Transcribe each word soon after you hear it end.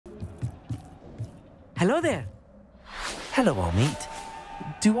Hello there. Hello, Amit.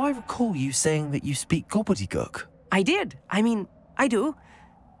 Do I recall you saying that you speak gobbledygook? I did. I do.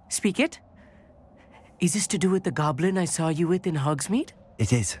 Speak it. Is this to do with the goblin I saw you with in Hogsmeade?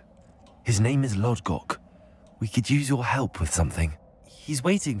 It is. His name is Lodgok. We could use your help with something. He's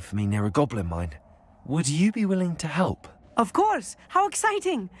waiting for me near a goblin mine. Would you be willing to help? Of course. How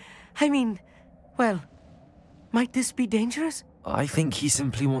exciting. Well, might this be dangerous? I think he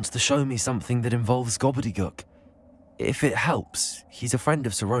simply wants to show me something that involves gobbledygook. If it helps, he's a friend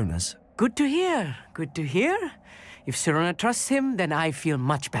of Sirona's. Good to hear. Good to hear. If Sirona trusts him, then I feel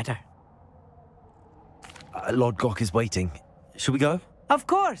much better. Lodgok is waiting. Shall we go? Of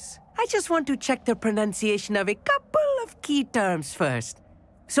course. I just want to check the pronunciation of a couple of key terms first.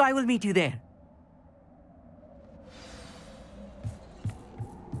 So I will meet you there.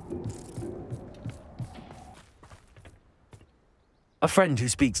 A friend who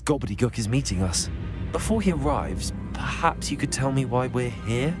speaks gobbledygook is meeting us. Before he arrives, perhaps you could tell me why we're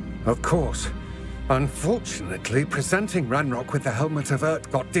here? Of course. Unfortunately, presenting Ranrock with the Helmet of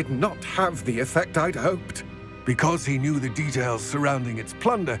Urtkot did not have the effect I'd hoped. Because he knew the details surrounding its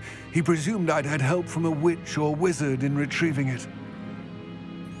plunder, he presumed I'd had help from a witch or wizard in retrieving it.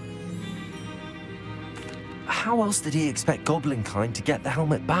 How else did he expect Goblinkind to get the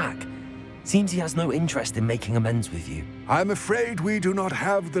helmet back? Seems he has no interest in making amends with you. I'm afraid we do not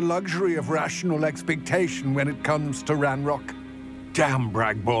have the luxury of rational expectation when it comes to Ranrock. Damn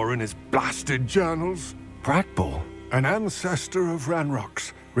Bragbor and his blasted journals. Bragbor? An ancestor of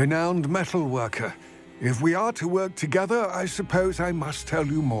Ranrock's, renowned metalworker. If we are to work together, I suppose I must tell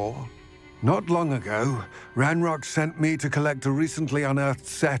you more. Not long ago, Ranrock sent me to collect a recently unearthed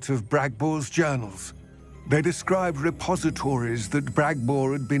set of Bragbor's journals. They described repositories that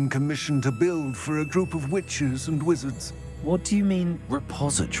Bragbor had been commissioned to build for a group of witches and wizards. What do you mean,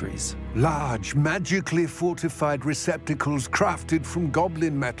 repositories? Large, magically fortified receptacles crafted from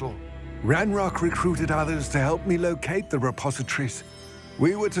goblin metal. Ranrock recruited others to help me locate the repositories.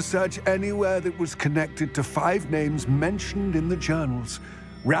 We were to search anywhere that was connected to 5 names mentioned in the journals: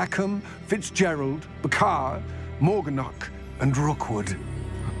 Rackham, Fitzgerald, Bakar, Morganach, and Rookwood.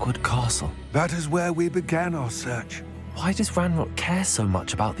 Rookwood Castle. That is where we began our search. Why does Ranrock care so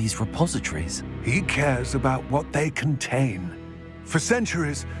much about these repositories? He cares about what they contain. For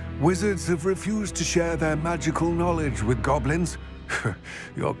centuries, wizards have refused to share their magical knowledge with goblins.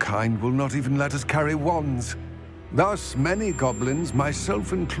 Your kind will not even let us carry wands. Thus, many goblins,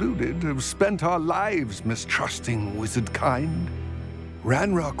 myself included, have spent our lives mistrusting wizard kind.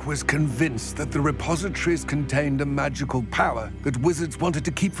 Ranrock was convinced that the repositories contained a magical power that wizards wanted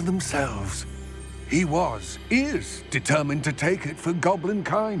to keep for themselves. He is determined to take it for goblin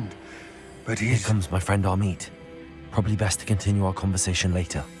kind. But Here comes my friend Amit. Probably best to continue our conversation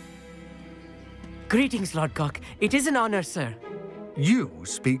later. Greetings, Lodgok. It is an honor, sir. You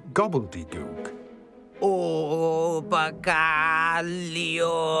speak gobbledygook. Oh, Bacalio.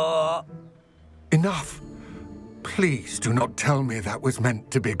 Enough. Please do not tell me that was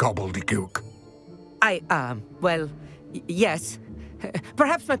meant to be gobbledygook. Yes.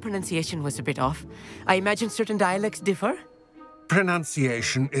 Perhaps my pronunciation was a bit off. I imagine certain dialects differ.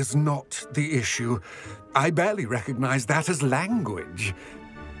 Pronunciation is not the issue. I barely recognize that as language.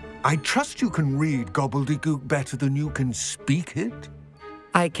 I trust you can read gobbledygook better than you can speak it?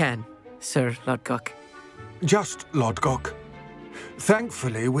 I can, Sir Lodgok. Just Lodgok.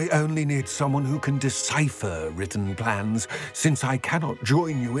 Thankfully, we only need someone who can decipher written plans, since I cannot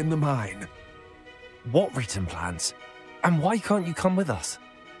join you in the mine. What written plans? And why can't you come with us?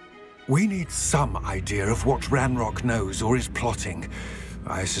 We need some idea of what Ranrock knows or is plotting.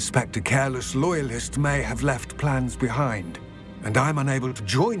 I suspect a careless loyalist may have left plans behind. And I'm unable to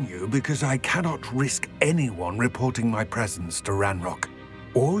join you because I cannot risk anyone reporting my presence to Ranrock.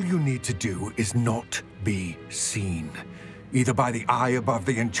 All you need to do is not be seen, either by the eye above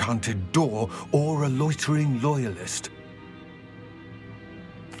the enchanted door or a loitering loyalist.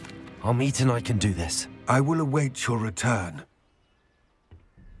 Amit and I can do this. I will await your return.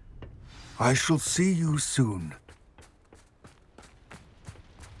 I shall see you soon.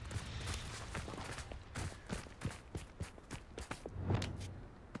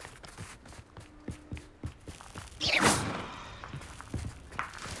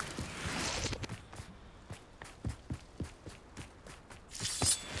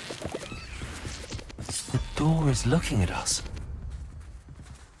 The door is looking at us.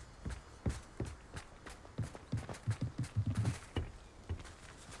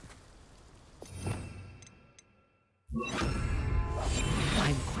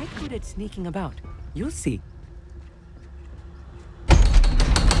 I'm quite good at sneaking about. You'll see.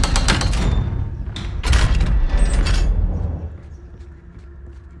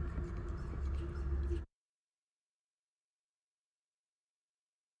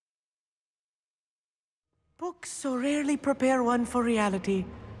 Books so rarely prepare one for reality.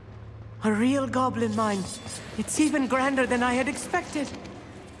 A real goblin mind. It's even grander than I had expected.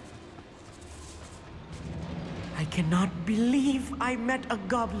 I cannot believe I met a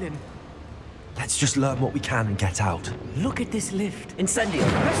goblin. Let's just learn what we can and get out. Look at this lift. Incendio.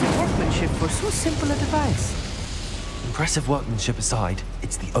 Impressive workmanship for so simple a device. Impressive workmanship aside,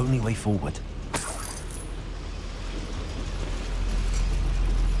 it's the only way forward.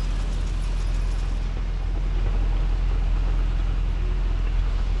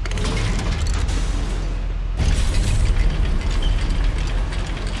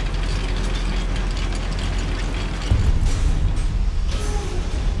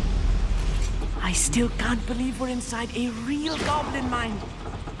 I still can't believe we're inside a real goblin mine.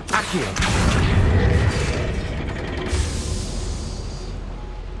 Accio!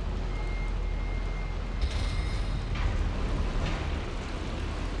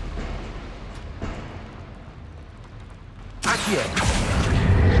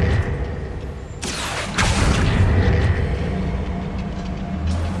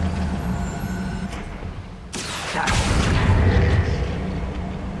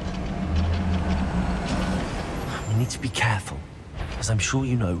 We need to be careful. As I'm sure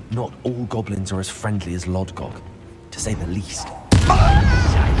you know, not all goblins are as friendly as Lodgok, to say the least.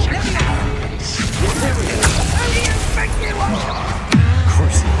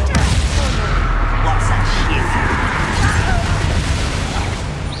 Crucible. What's that shit?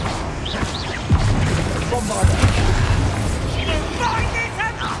 Bombarder.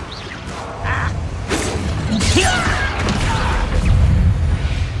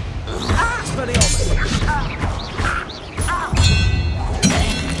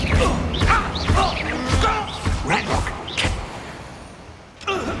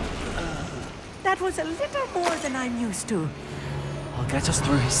 That was a little more than I'm used to. I'll get us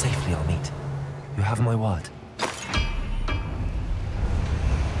through here safely, Amit. You have my word.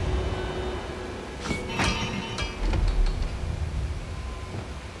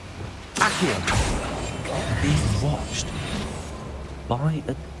 Accio! Being watched by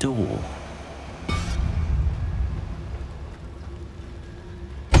a door.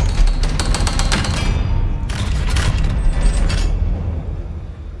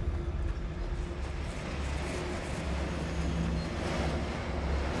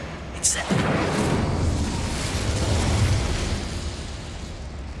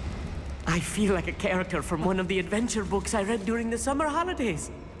 I feel like a character from one of the adventure books I read during the summer holidays.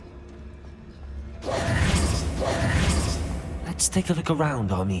 Let's take a look around,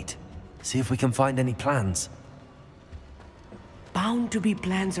 Amit. See if we can find any plans. Bound to be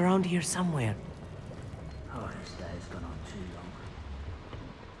plans around here somewhere. Oh, this day's gone on too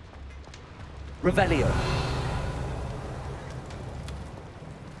long. Revelio.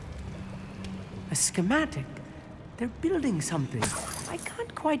 A schematic. They're building something. I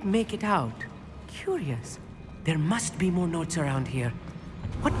can't quite make it out. Curious. There must be more notes around here.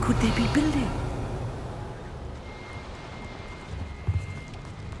 What could they be building?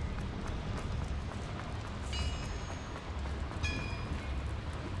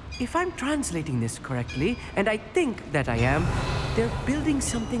 If I'm translating this correctly, and I think that I am, they're building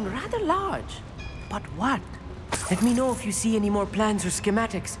something rather large. But what? Let me know if you see any more plans or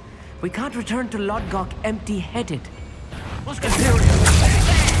schematics. We can't return to Lodgok empty-headed. Let's get serious.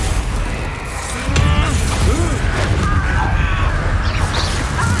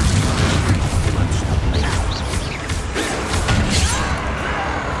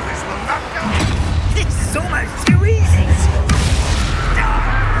 This is almost too easy.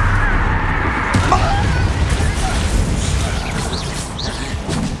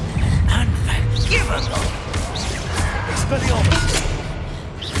 Unforgivable. Expelliarmus.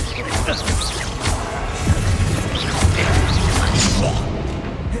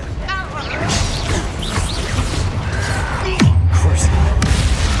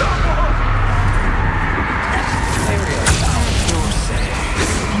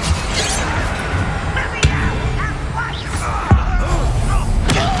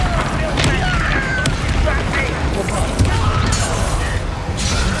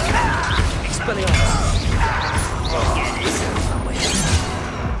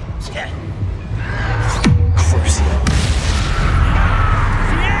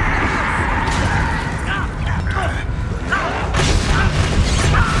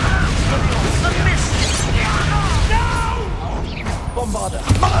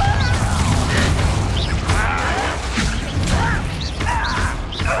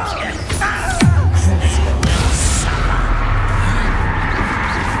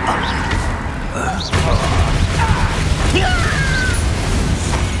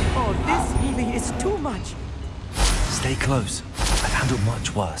 close. I've handled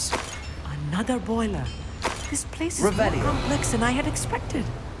much worse. Another boiler. This place is more Revelio. complex than I had expected.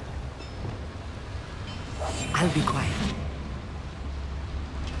 I'll be quiet.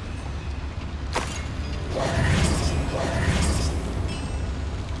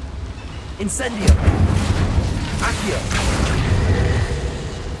 Incendio. Accio.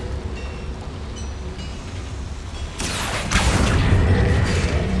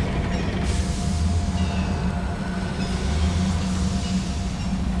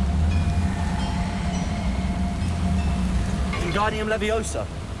 Wingardium Leviosa.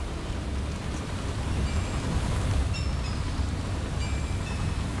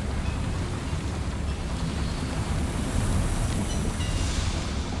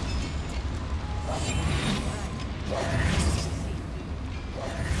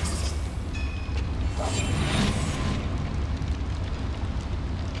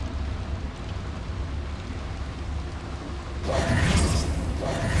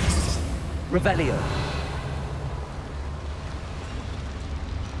 Revelio.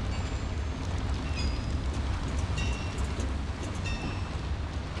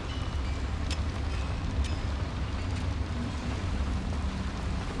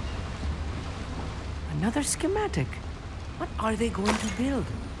 Another schematic. What are they going to build?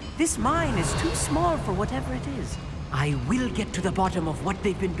 This mine is too small for whatever it is. I will get to the bottom of what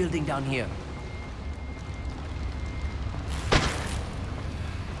they've been building down here.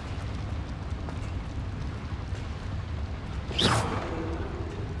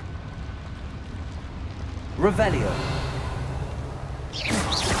 Revelio.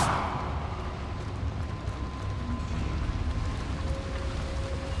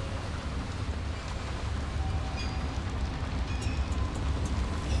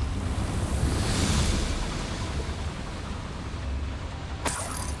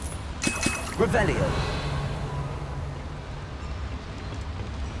 Revelio.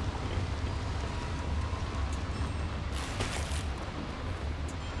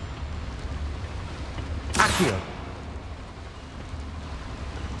 Accio.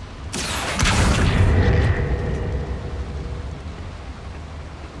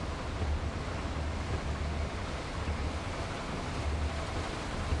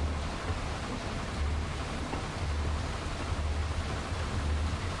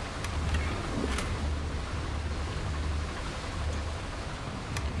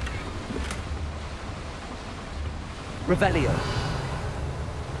 Revelio.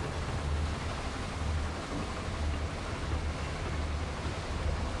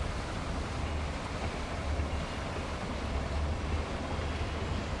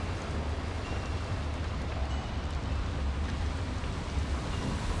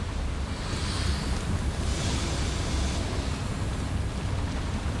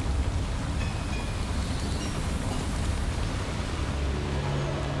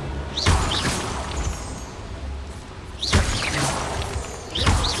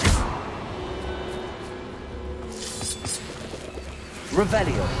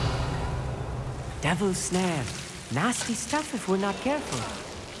 Revelio. Devil's snare. Nasty stuff if we're not careful.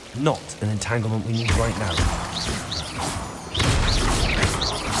 Not an entanglement we need right now.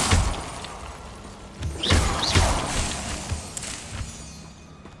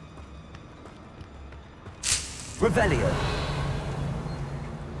 Revelio.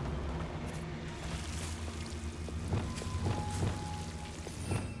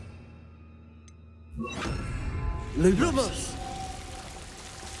 Lumos.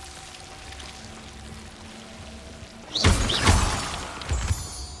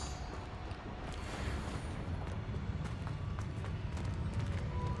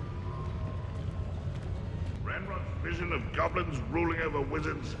 Vision of goblins ruling over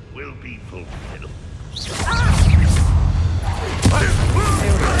wizards will be fulfilled.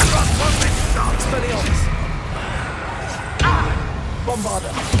 Expelliarmus.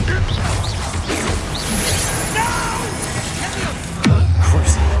 Bombarda.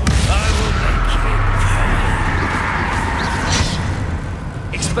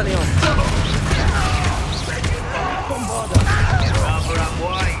 Expelliarmus. Bombarda. Rather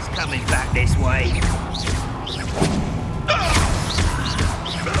unwise coming back this way.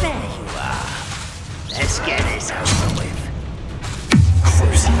 There you are. Let's get this over with.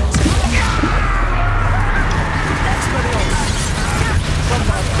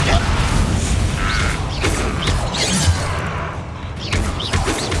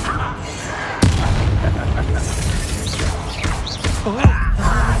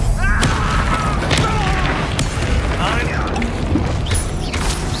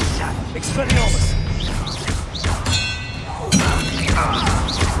 Expelliarmus.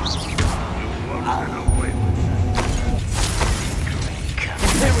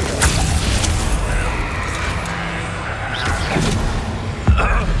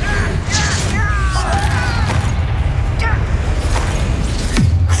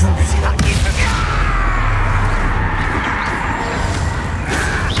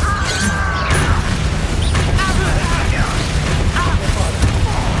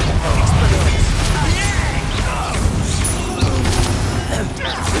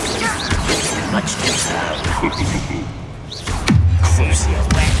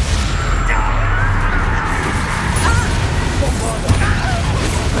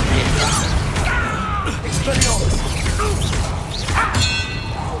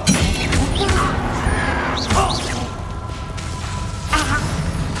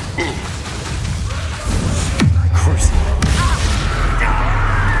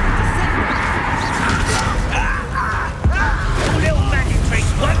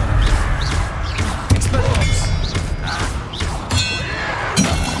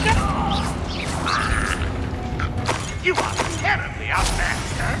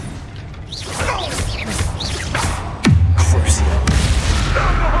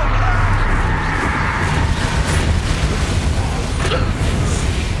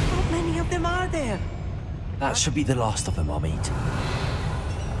 That should be the last of them, Amit.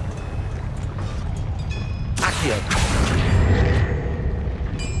 Accio!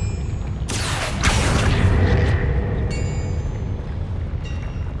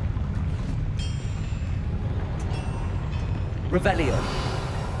 Revelio.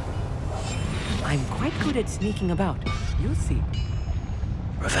 I'm quite good at sneaking about. You'll see.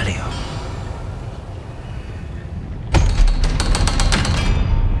 Revelio.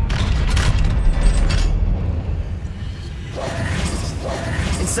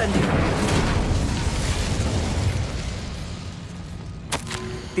 Incendio.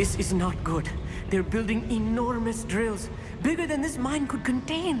 This is not good. They're building enormous drills, bigger than this mine could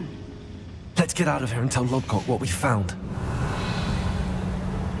contain. Let's get out of here and tell Lodgok what we found.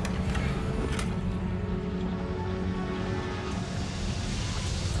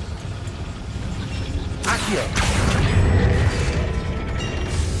 Accio!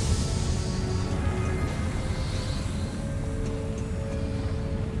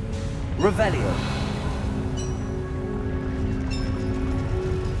 Revelio.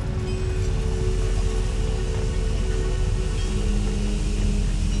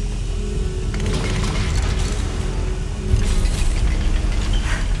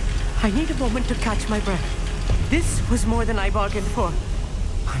 I need a moment to catch my breath. This was more than I bargained for.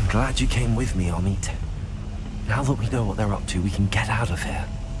 I'm glad you came with me, Amit. Now that we know what they're up to, we can get out of here.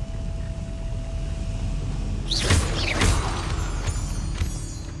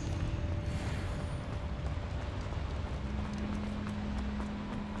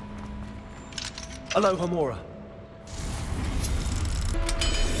 Aloha, Mora.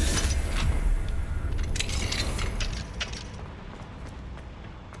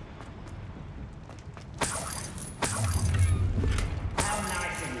 How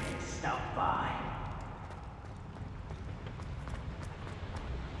nice of you to stop by.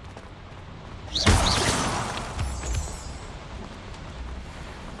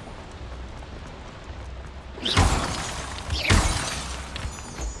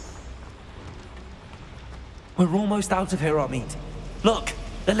 We're almost out of here, Amit. Look,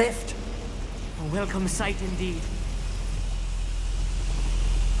 the lift. A welcome sight indeed.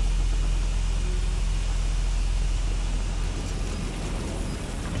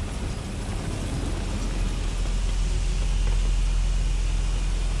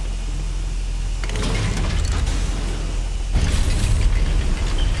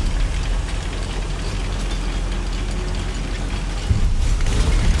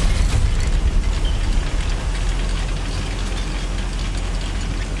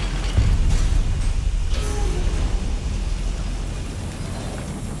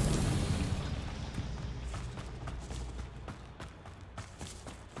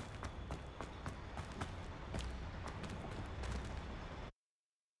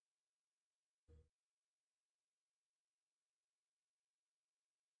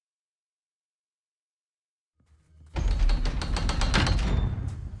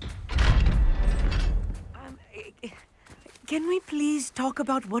 Can we please talk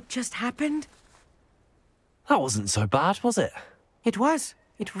about what just happened? That wasn't so bad, was it? It was.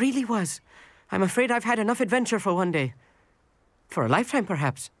 It really was. I'm afraid I've had enough adventure for one day. For a lifetime,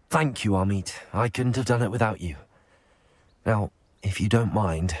 perhaps. Thank you, Amit. I couldn't have done it without you. Now, if you don't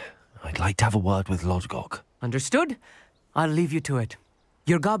mind, I'd like to have a word with Lodgok. Understood? I'll leave you to it.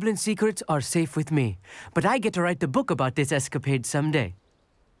 Your goblin secrets are safe with me, but I get to write the book about this escapade someday.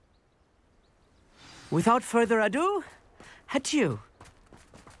 Without further ado, adieu.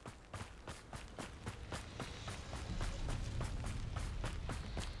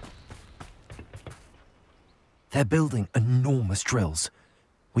 They're building enormous drills.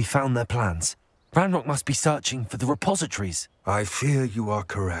 We found their plans. Ranrock must be searching for the repositories. I fear you are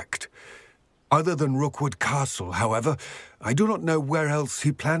correct. Other than Rookwood Castle, however, I do not know where else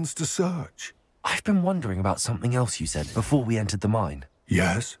he plans to search. I've been wondering about something else you said before we entered the mine.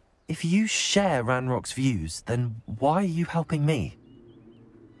 Yes? If you share Ranrock's views, then why are you helping me?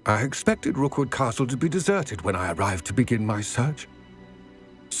 I expected Rookwood Castle to be deserted when I arrived to begin my search.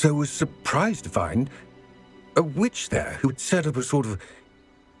 So was surprised to find a witch there who had set up a sort of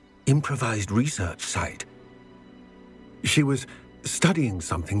improvised research site. She was studying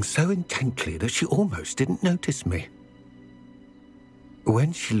something so intently that she almost didn't notice me.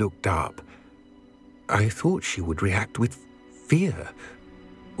 When she looked up, I thought she would react with fear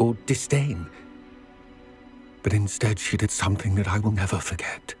or disdain. But instead she did something that I will never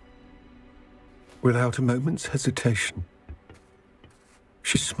forget. Without a moment's hesitation,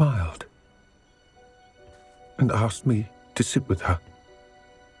 she smiled and asked me to sit with her.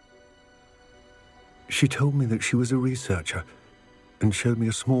 She told me that she was a researcher and showed me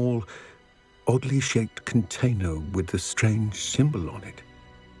a small, oddly shaped container with the strange symbol on it.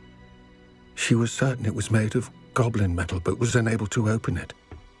 She was certain it was made of goblin metal, but was unable to open it.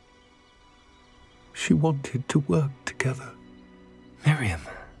 She wanted to work together. Miriam.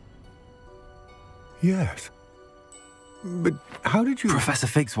 Yes. But how did you... Professor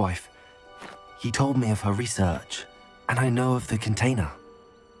Fig's wife. He told me of her research, and I know of the container.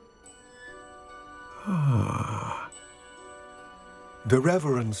 Ah. The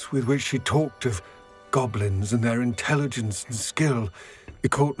reverence with which she talked of goblins and their intelligence and skill,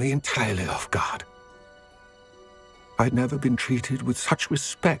 it caught me entirely off guard. I'd never been treated with such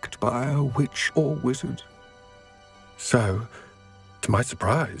respect by a witch or wizard. So, to my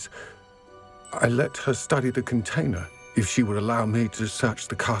surprise, I let her study the container if she would allow me to search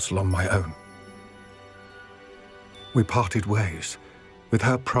the castle on my own. We parted ways, with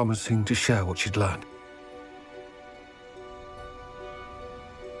her promising to share what she'd learned.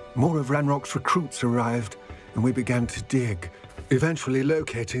 More of Ranrock's recruits arrived, and we began to dig, eventually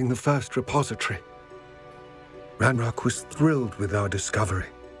locating the first repository. Ranrock was thrilled with our discovery,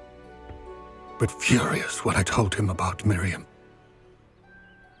 but furious when I told him about Miriam.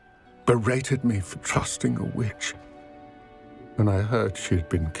 Berated me for trusting a witch, and I heard she'd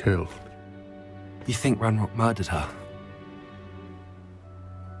been killed. You think Ranrock murdered her?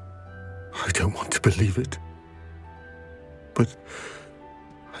 I don't want to believe it, but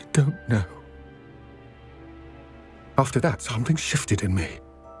I don't know. After that, something shifted in me.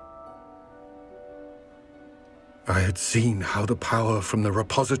 I had seen how the power from the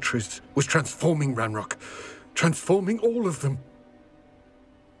repositories was transforming Ranrock, transforming all of them.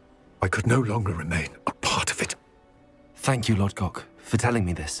 I could no longer remain a part of it. Thank you, Lodgok, for telling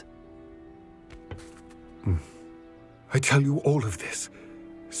me this. I tell you all of this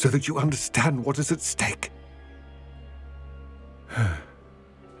so that you understand what is at stake.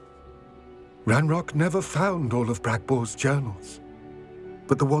 Ranrock never found all of Bragbor's journals,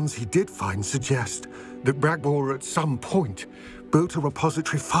 but the ones he did find suggest that Bragbor at some point built a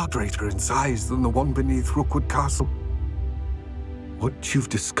repository far greater in size than the one beneath Rookwood Castle. What you've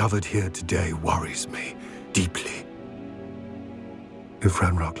discovered here today worries me deeply. If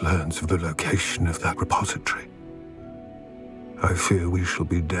Ranrock learns of the location of that repository, I fear we shall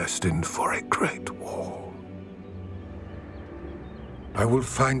be destined for a great war. I will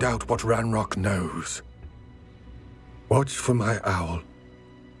find out what Ranrock knows. Watch for my owl.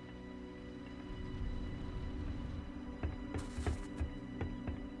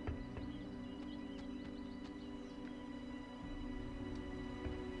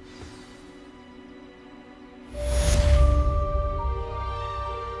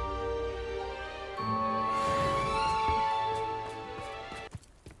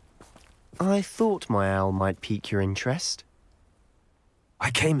 I thought my owl might pique your interest. I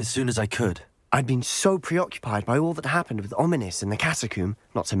came as soon as I could. I'd been so preoccupied by all that happened with Ominis and the catacomb,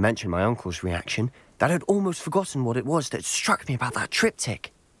 not to mention my uncle's reaction, that I'd almost forgotten what it was that struck me about that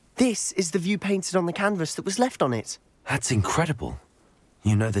triptych. This is the view painted on the canvas that was left on it. That's incredible.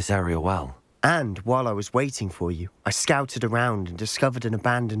 You know this area well. And while I was waiting for you, I scouted around and discovered an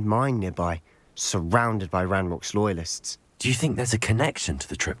abandoned mine nearby, surrounded by Ranrock's loyalists. Do you think there's a connection to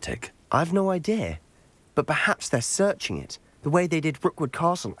the triptych? I've no idea, but perhaps they're searching it, the way they did Rookwood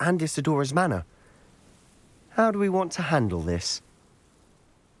Castle and Isidora's Manor. How do we want to handle this?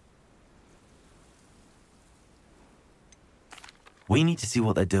 We need to see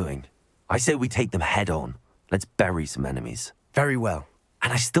what they're doing. I say we take them head on. Let's bury some enemies. Very well.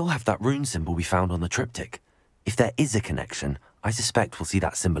 And I still have that rune symbol we found on the triptych. If there is a connection, I suspect we'll see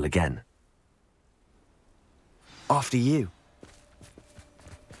that symbol again. After you.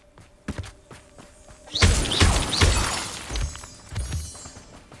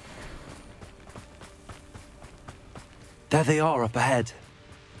 There they are up ahead.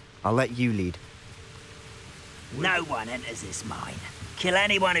 I'll let you lead. No one enters this mine. Kill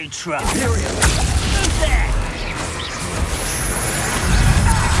anyone who tries. Who's there?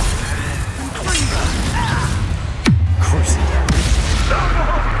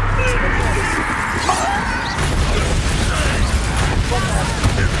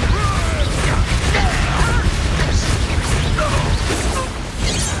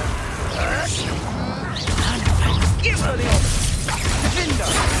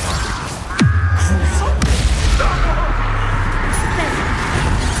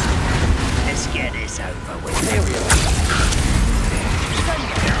 Let's get this over with.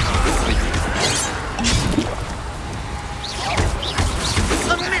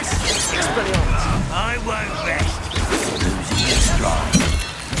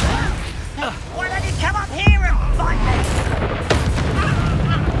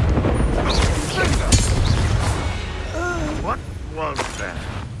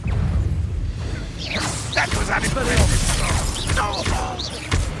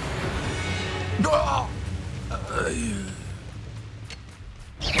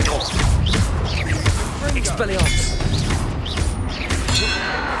 Expelliarmus!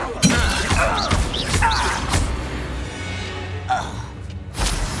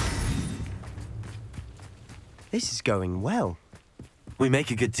 This is going well. We make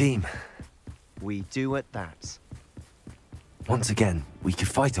a good team. We do at that. Once again, we could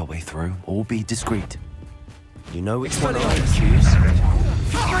fight our way through or be discreet. You know which one I choose.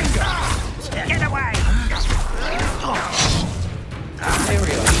 Get away! Here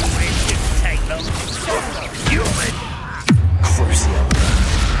we are. It didn't take long. Human! Crucio.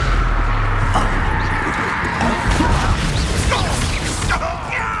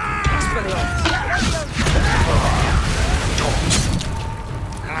 Expelliarmus!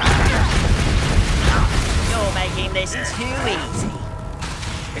 You're making this too easy.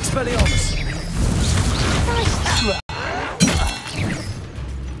 Expelliarmus!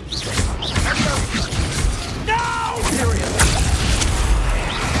 No! Period.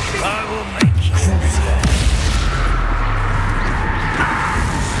 I will make you.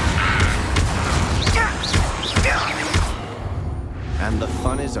 And the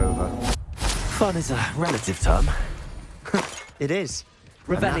fun is over. Fun is a relative term. It is.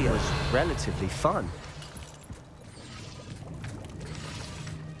 And that was relatively fun.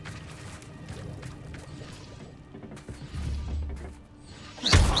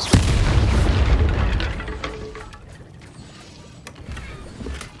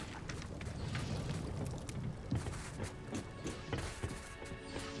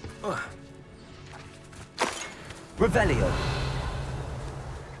 Revelio.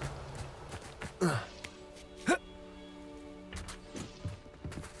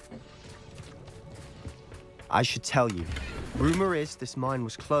 I should tell you. Rumor is this mine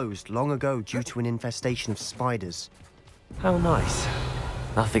was closed long ago due to an infestation of spiders. How nice.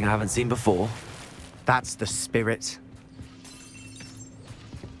 Nothing I haven't seen before. That's the spirit.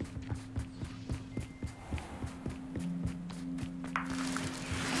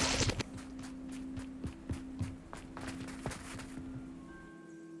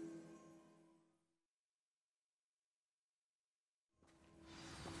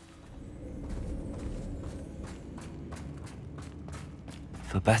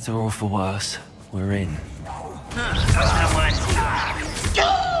 For better or for worse, we're in. Someone's here.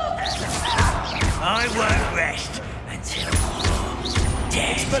 I won't rest until you're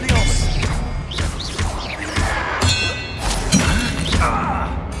dead. Expelliarmus!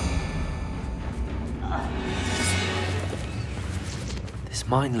 This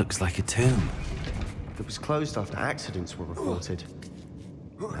mine looks like a tomb. It was closed after accidents were reported.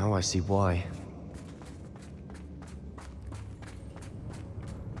 Now I see why.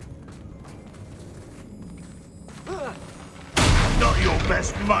 Not your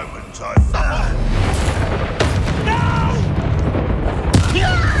best moment, I thought.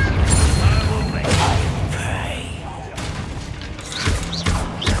 I will make you pray.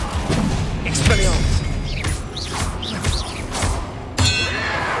 Expelliarmus!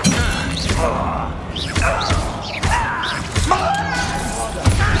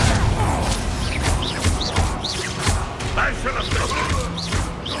 I shall have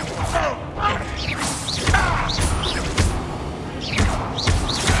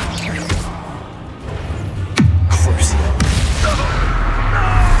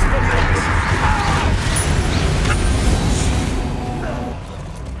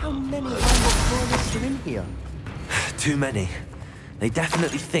How many Hogwarts are in here? Too many. They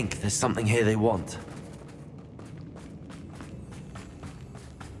definitely think there's something here they want.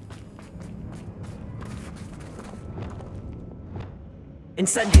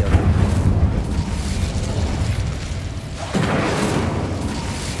 Incendio.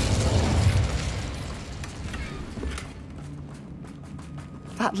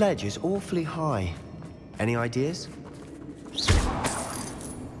 That ledge is awfully high. Any ideas?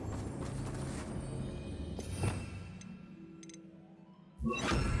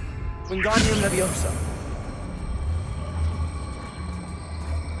 Wingardium Leviosa.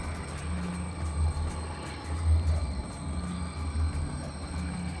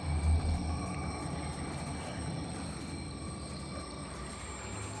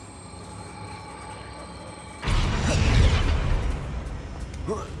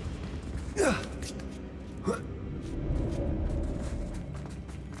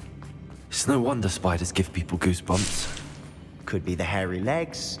 It's no wonder spiders give people goosebumps. Could be the hairy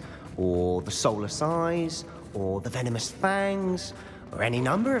legs, or the soulless eyes, or the venomous fangs, or any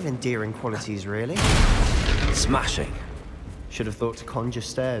number of endearing qualities, really. Smashing. Should have thought to conjure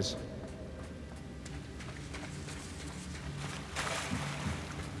stairs.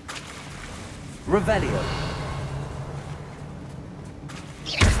 Revelio.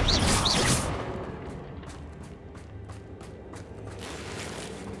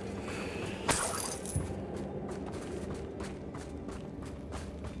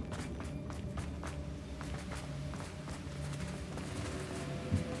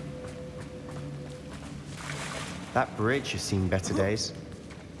 That bridge has seen better days.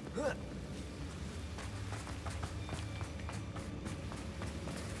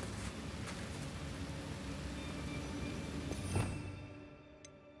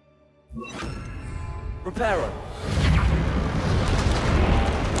 Reparo.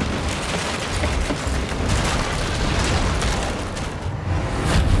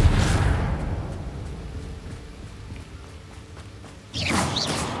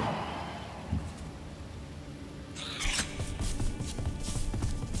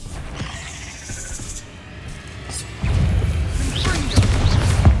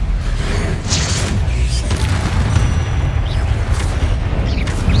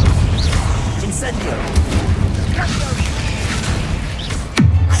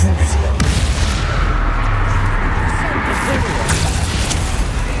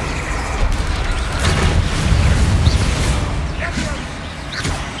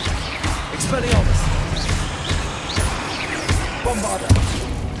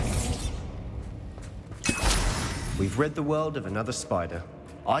 We've rid the world of another spider.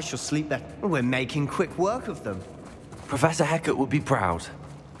 I shall sleep there. We're making quick work of them. Professor Hecat would be proud.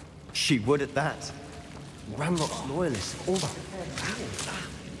 She would at that. Ranrock's loyalists, all the...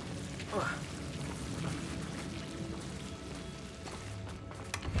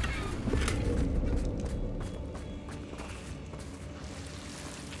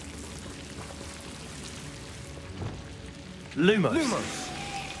 Lumos.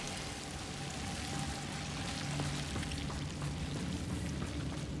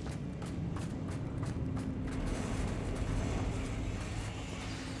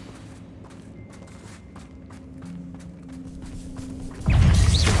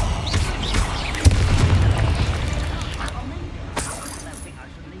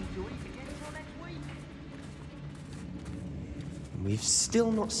 We've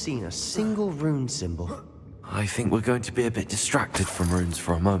still not seen a single rune symbol. I think we're going to be a bit distracted from runes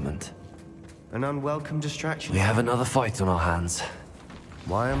for a moment. An unwelcome distraction. We have another fight on our hands.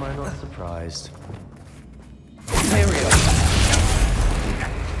 Why am I not surprised?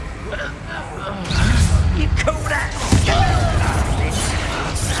 You call that?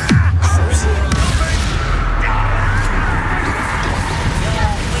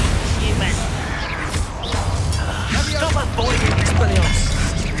 Stop avoiding Expelliarmus!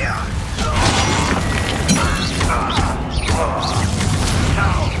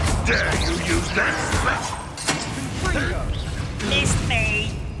 How dare you use that spell? Missed me!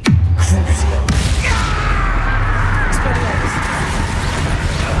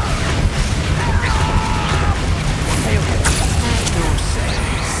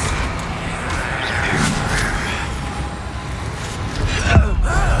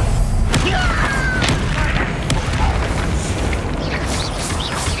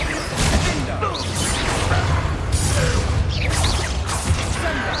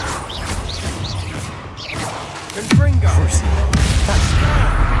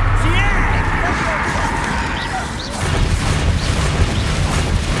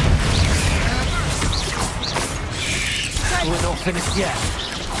 We're not finished yet.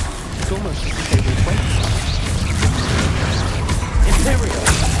 It's almost as if they were waiting. Imperial.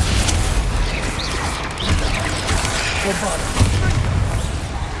 Bombard.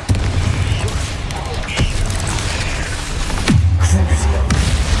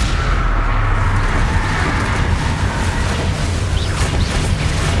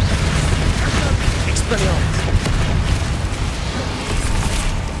 Expelliarmus.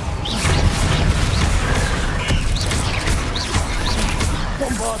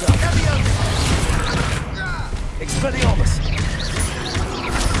 Bombarda. Expelliarmus.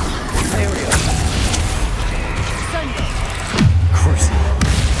 Imperial. Crucible.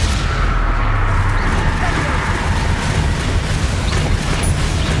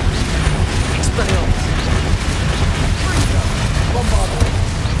 Expelliarmus. Bombarda.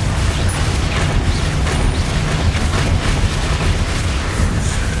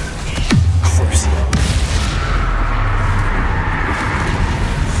 Crucible.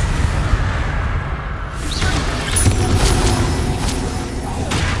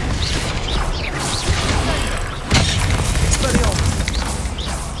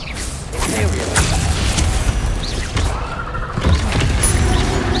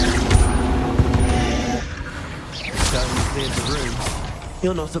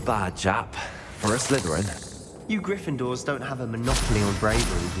 You're not a bad chap for a Slytherin. You Gryffindors don't have a monopoly on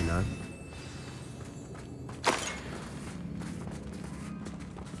bravery, you know.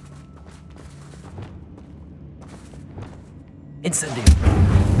 Incendium.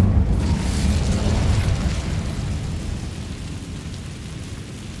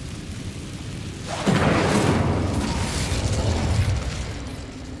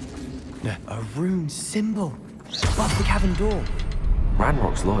 A rune symbol above the cavern door.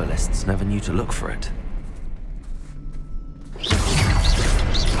 Ranrock's loyalists never knew to look for it.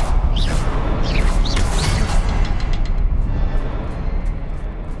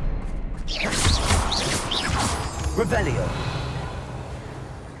 Revelio.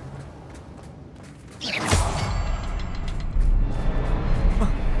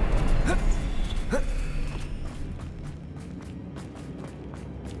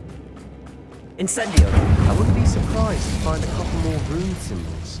 Incendio. I wouldn't be surprised to find a couple more rune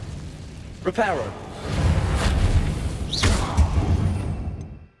symbols. Reparo.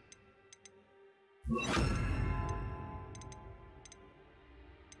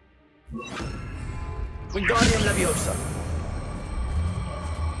 Wingardium Leviosa.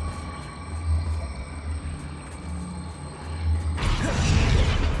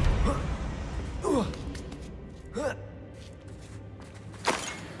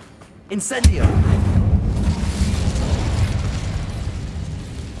 Incendio.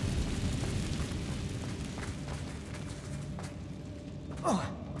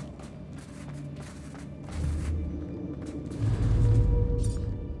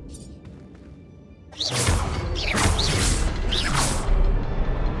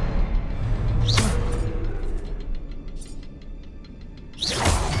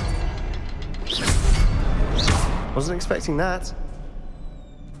 Wasn't expecting that.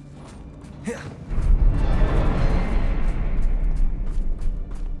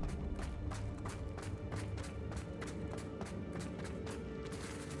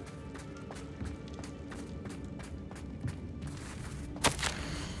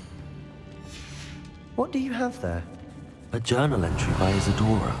 What do you have there? A journal entry by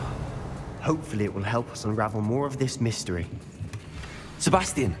Isadora. Hopefully it will help us unravel more of this mystery.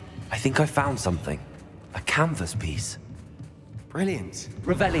 Sebastian, I think I found something. A canvas piece. Brilliant.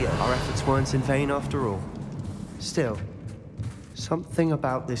 Revelio. Our efforts weren't in vain after all. Still, something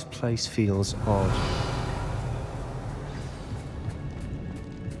about this place feels odd.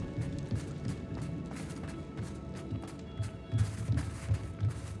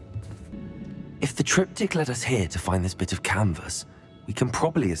 If the Triptych led us here to find this bit of canvas, we can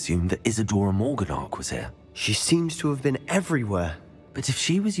probably assume that Isadora Morganark was here. She seems to have been everywhere. But if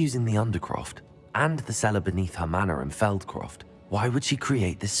she was using the Undercroft, and the cellar beneath her manor in Feldcroft, why would she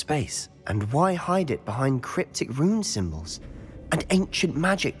create this space? And why hide it behind cryptic rune symbols? And ancient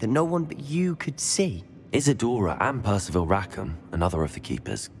magic that no one but you could see? Isadora and Percival Rackham, another of the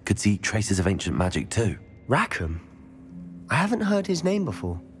Keepers, could see traces of ancient magic too. Rackham? I haven't heard his name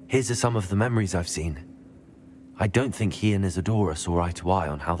before. His are some of the memories I've seen. I don't think he and Isadora saw eye to eye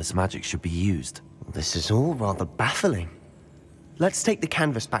on how this magic should be used. This is all rather baffling. Let's take the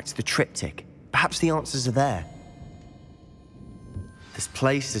canvas back to the Triptych. Perhaps the answers are there. This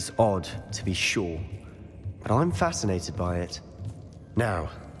place is odd, to be sure, but I'm fascinated by it. Now,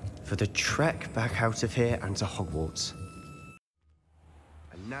 for the trek back out of here and to Hogwarts.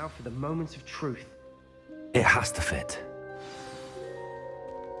 And now for the moment of truth. It has to fit.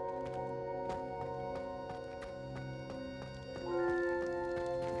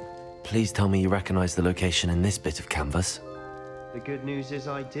 Please tell me you recognize the location in this bit of canvas. The good news is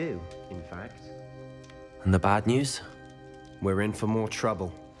I do, in fact. And the bad news? We're in for more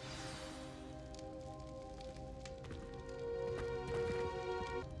trouble.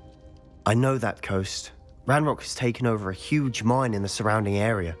 I know that coast. Ranrock has taken over a huge mine in the surrounding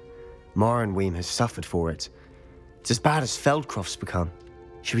area. Mornweem has suffered for it. It's as bad as Feldcroft's become.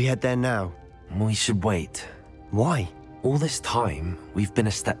 Should we head there now? We should wait. Why? All this time, we've been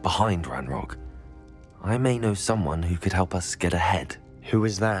a step behind Ranrock. I may know someone who could help us get ahead. Who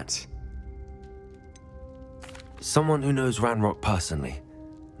is that? Someone who knows Ranrock personally.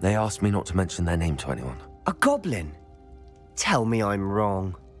 They asked me not to mention their name to anyone. A goblin? Tell me I'm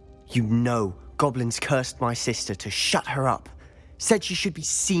wrong. You know goblins cursed my sister to shut her up. Said she should be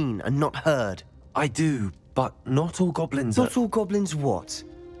seen and not heard. I do, but not all goblins are... Not all goblins what?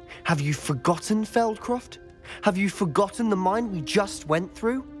 Have you forgotten Feldcroft? Have you forgotten the mine we just went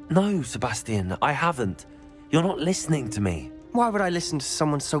through? No, Sebastian, I haven't. You're not listening to me. Why would I listen to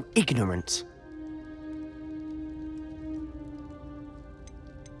someone so ignorant?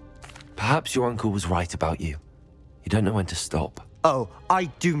 Perhaps your uncle was right about you. You don't know when to stop. Oh, I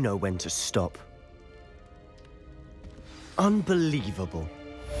do know when to stop. Unbelievable.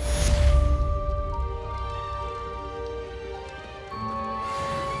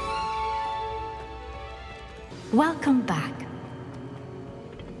 Welcome back.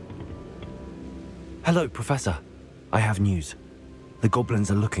 Hello, Professor. I have news. The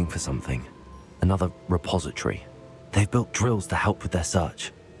goblins are looking for something. Another repository. They've built drills to help with their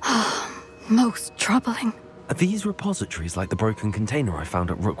search. Most troubling. Are these repositories like the broken container I found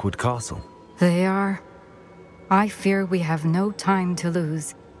at Rookwood Castle? They are. I fear we have no time to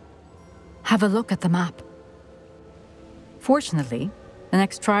lose. Have a look at the map. Fortunately, the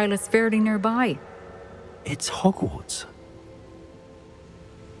next trial is fairly nearby. It's Hogwarts.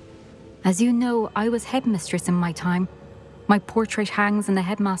 As you know, I was headmistress in my time. My portrait hangs in the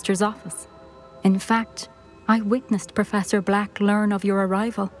headmaster's office. In fact, I witnessed Professor Black learn of your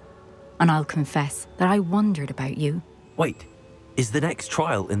arrival. And I'll confess that I wondered about you. Wait, is the next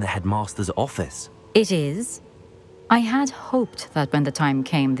trial in the headmaster's office? It is. I had hoped that when the time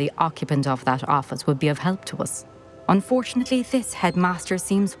came, the occupant of that office would be of help to us. Unfortunately, this headmaster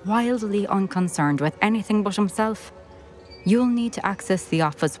seems wildly unconcerned with anything but himself. You'll need to access the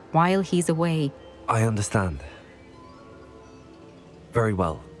office while he's away. I understand. Very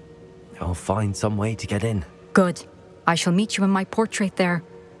well. I'll find some way to get in. Good. I shall meet you in my portrait there.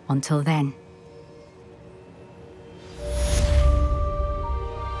 Until then.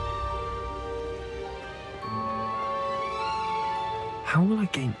 How will I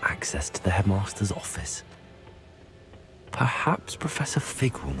gain access to the headmaster's office? Perhaps Professor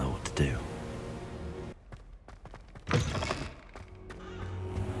Fig will know what to do.